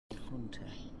hunter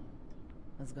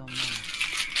has gone mad.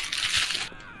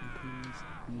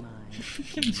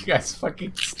 Can you guys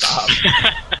fucking stop?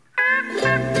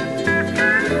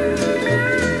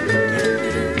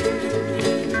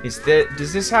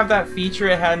 Does this have that feature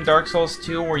it had in Dark Souls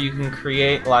 2 where you can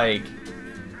create like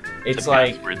it's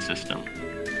like password system.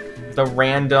 The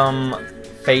random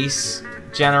face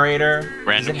generator?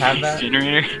 Random Does it have face that?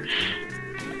 generator?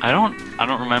 I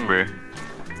don't remember.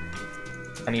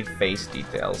 I need face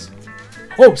details.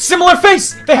 Oh, similar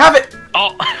face! They have it!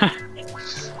 Oh!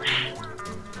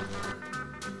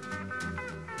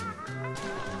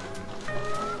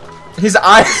 His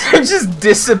eyes are just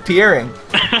disappearing.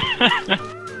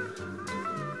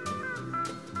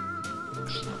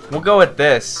 We'll go with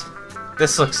this.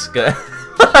 This looks good.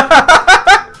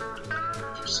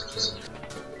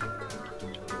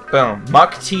 Boom.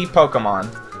 Muck Tea Pokemon.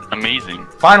 Amazing.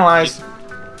 Finalized.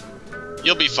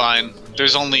 You'll be fine.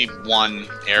 There's only one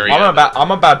area.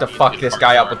 I'm about to fuck this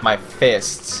guy up with my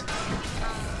fists.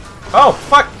 Oh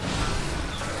fuck!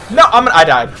 No, I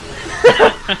died.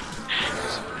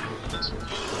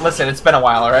 Listen, it's been a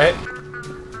while, alright?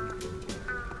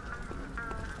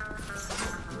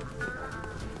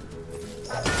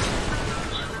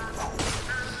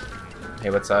 Hey,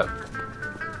 what's up?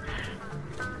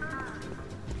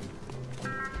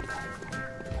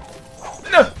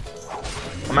 No!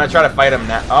 I'm gonna try to fight him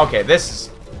now. Okay, this is...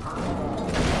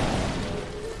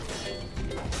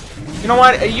 You know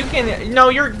what? You can... No,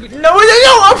 you're... No!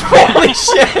 Holy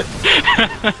shit!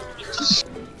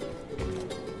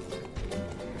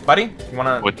 Buddy? You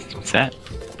wanna... What's that?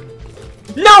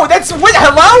 No! That's... What?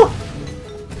 Hello?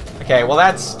 Okay, well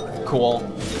that's cool.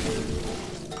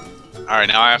 Alright,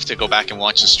 now I have to go back and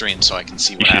watch the stream so I can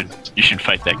see what happened. You should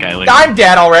fight that guy later. I'm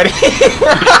dead already!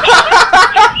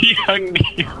 He hugged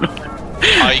you.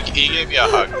 Oh, he gave you a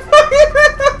hug.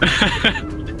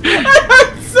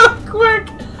 That's so quick!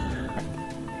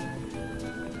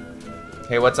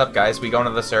 Hey, what's up, guys? We going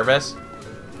to the service?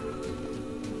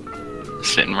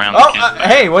 Sitting around Oh, the campfire.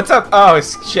 hey, what's up? Oh,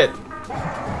 shit.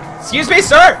 Excuse me,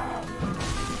 sir!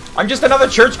 I'm just another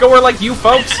churchgoer like you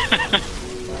folks.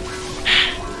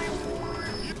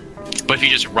 But if you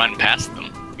just run past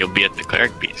them, you'll be at the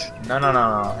cleric piece. No.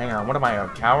 Hang on. What am I, a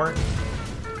coward?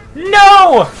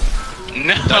 No!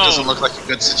 No! That doesn't look like a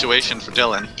good situation for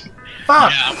Dylan.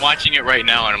 Fuck! Yeah, I'm watching it right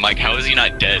now and I'm like, how is he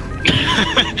not dead?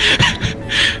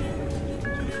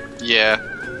 Yeah.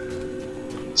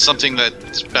 Something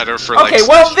that's better for like... Okay,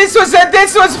 well, this was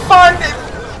fun!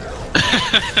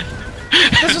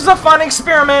 This was a fun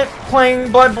experiment,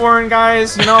 playing Bloodborne,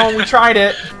 guys. You know, we tried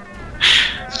it.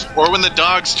 Or when the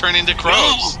dogs turn into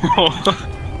crows.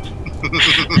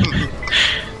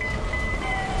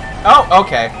 Oh,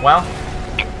 okay, well.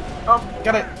 Oh,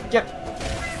 gotta get...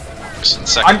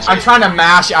 I'm trying to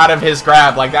mash out of his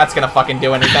grab, like that's gonna fucking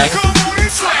do anything.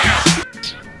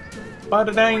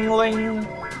 Ba-da-dang-ling.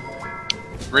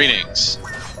 Greetings.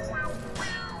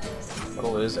 What a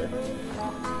loser.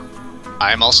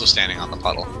 I am also standing on the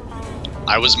puddle.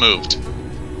 I was moved.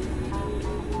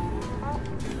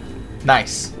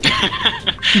 Nice.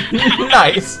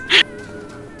 Nice.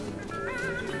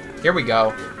 Here we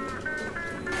go.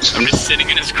 I'm just sitting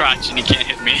in his crotch and he can't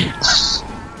hit me.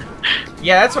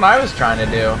 Yeah, that's what I was trying to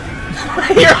do.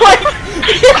 You're like...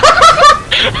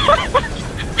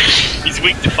 He's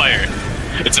weak to fire.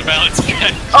 It's a valid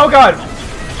strat. Oh god!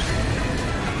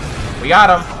 We got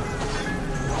him.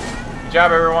 Good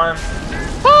job, everyone.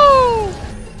 Woo!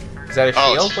 Is that a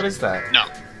Oh, shield? What is that? No.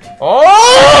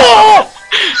 Oh!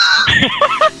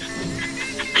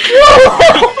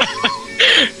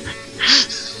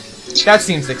 That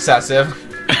seems excessive.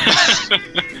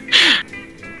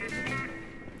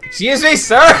 Excuse me,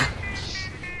 sir.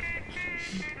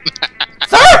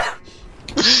 Sir!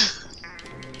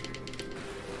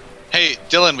 Hey,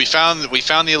 Dylan, we found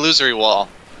the illusory wall.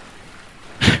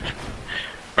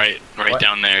 Right What?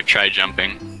 down there. Try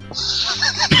jumping.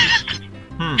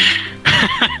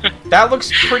 That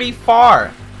looks pretty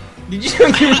far. Did you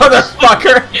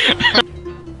motherfucker?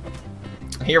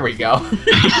 Here we go.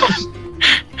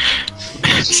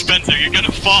 Spencer, you're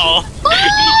gonna fall.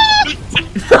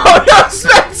 Oh no,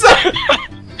 Spencer!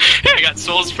 I got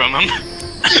souls from him.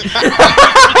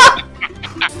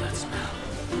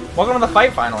 Welcome to the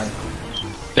fight, finally.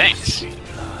 Thanks.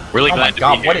 Really Oh my glad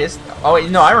god, to be what here. is... Oh wait,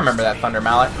 no, I remember that Thunder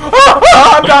Mallet.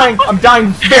 Oh, I'm dying! I'm dying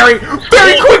very,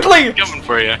 very quickly! He's coming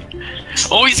for you.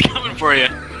 Oh, he's coming for you.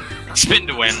 Spin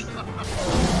to win.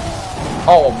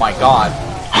 Oh my god.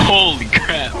 Holy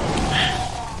crap.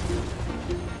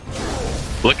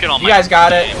 Look at all my You guys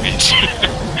got it. damage.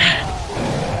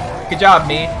 Good job,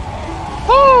 me.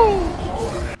 Woo!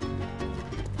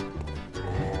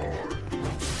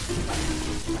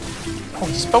 Oh,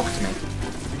 he spoke to me.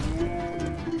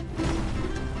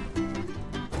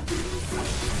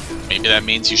 Maybe that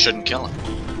means you shouldn't kill him.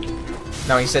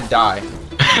 No, he said die.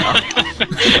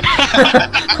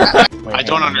 Wait, I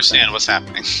don't understand what's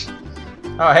happening.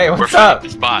 Oh, hey, We're what's fighting up?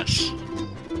 this boss.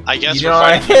 I guess You we're know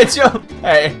what I fighting. hit you?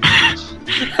 Hey.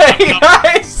 Hey,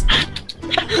 guys!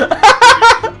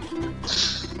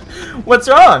 What's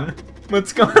wrong?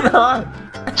 What's going on?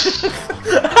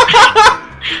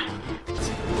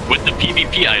 With the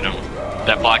PvP item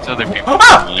that blocks other people.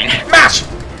 Ah! Mash!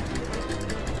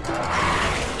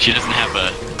 She doesn't have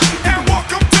a...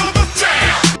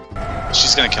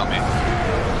 She's gonna kill me.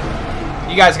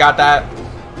 You guys got that.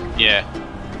 Yeah.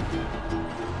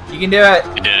 You can do it.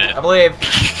 I did it. I believe.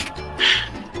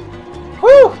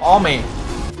 Whew! All me.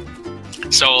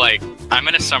 So, like, I'm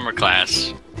in a summer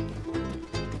class.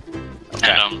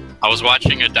 Okay. And, I was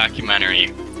watching a documentary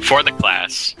for the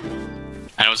class.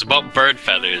 And it was about bird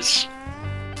feathers.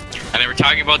 And they were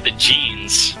talking about the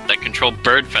genes that control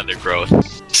bird feather growth.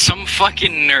 Some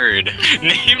fucking nerd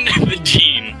named the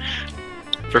gene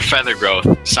for feather growth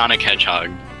Sonic Hedgehog.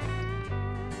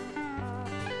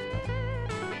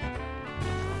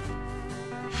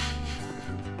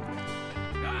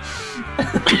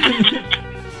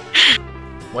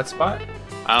 What spot?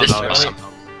 I don't This know. There's way. something.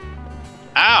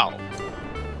 Ow!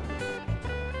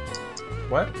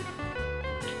 What?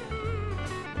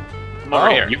 I'm over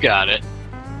here. You got it.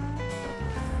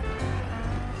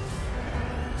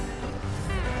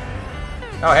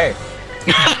 Oh, hey.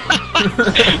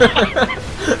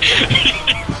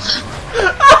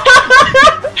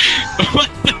 What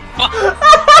the fuck?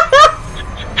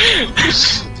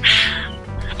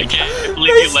 I can't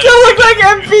believe They you let still it look like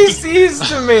NPCs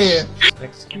to me.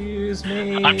 Excuse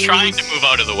me. I'm trying to move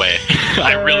out of the way.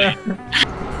 I really.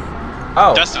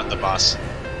 Oh. That's not the boss.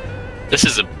 This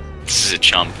is a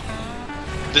chump.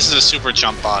 This is a super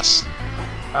jump boss.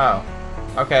 Oh.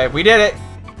 Okay, we did it.